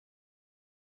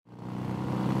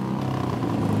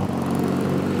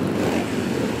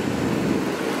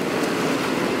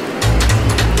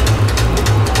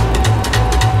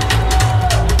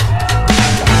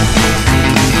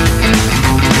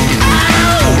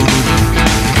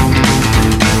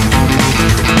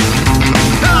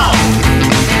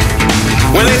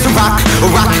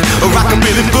rock,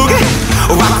 rockabilly boogie.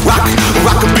 Rock, rock,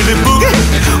 rockabilly boogie.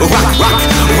 Rock, rock,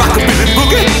 rockabilly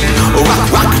boogie. Rock,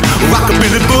 rock,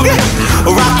 rockabilly boogie.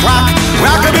 Rock, rock,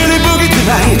 rockabilly boogie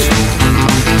tonight.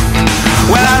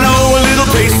 Well, I know a little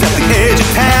place at the edge of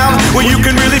town where you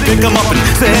can really pick 'em up and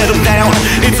set 'em down.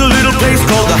 It's a little place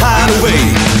called the Hideaway.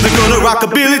 They're gonna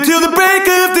rockabilly till the break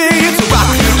of day. It's a rock,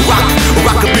 rock,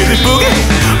 rockabilly boogie.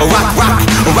 Rock, rock,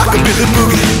 rockabilly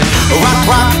boogie. Rock,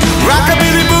 rock,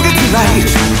 rockabilly boogie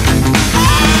tonight.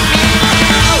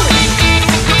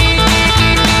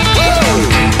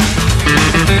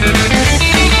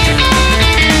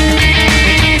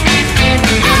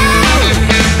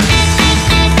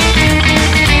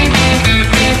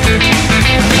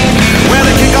 Well,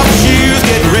 they kick off the shoes,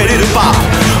 get ready to pop.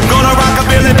 Gonna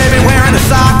rockabilly, baby, wearing the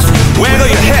socks. Wiggle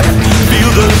your hip,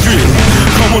 feel the thrill.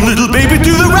 Come on, little baby,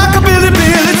 do the rockabilly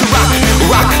bill. It's a rock,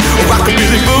 rock,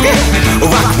 rockabilly boogie.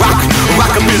 Rock, rock,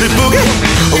 rockabilly boogie.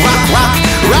 Rock, rock,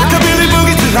 rockabilly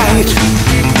boogie tonight.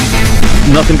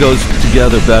 Nothing goes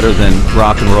together better than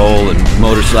rock and roll and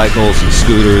motorcycles and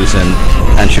scooters,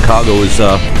 and Chicago has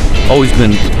always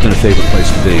been a favorite place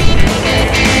to be.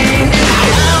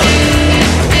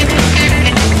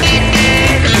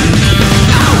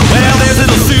 Well, there's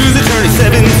little Susie turning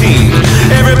 17.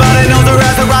 Everybody knows her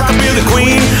as a rockabilly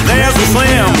queen.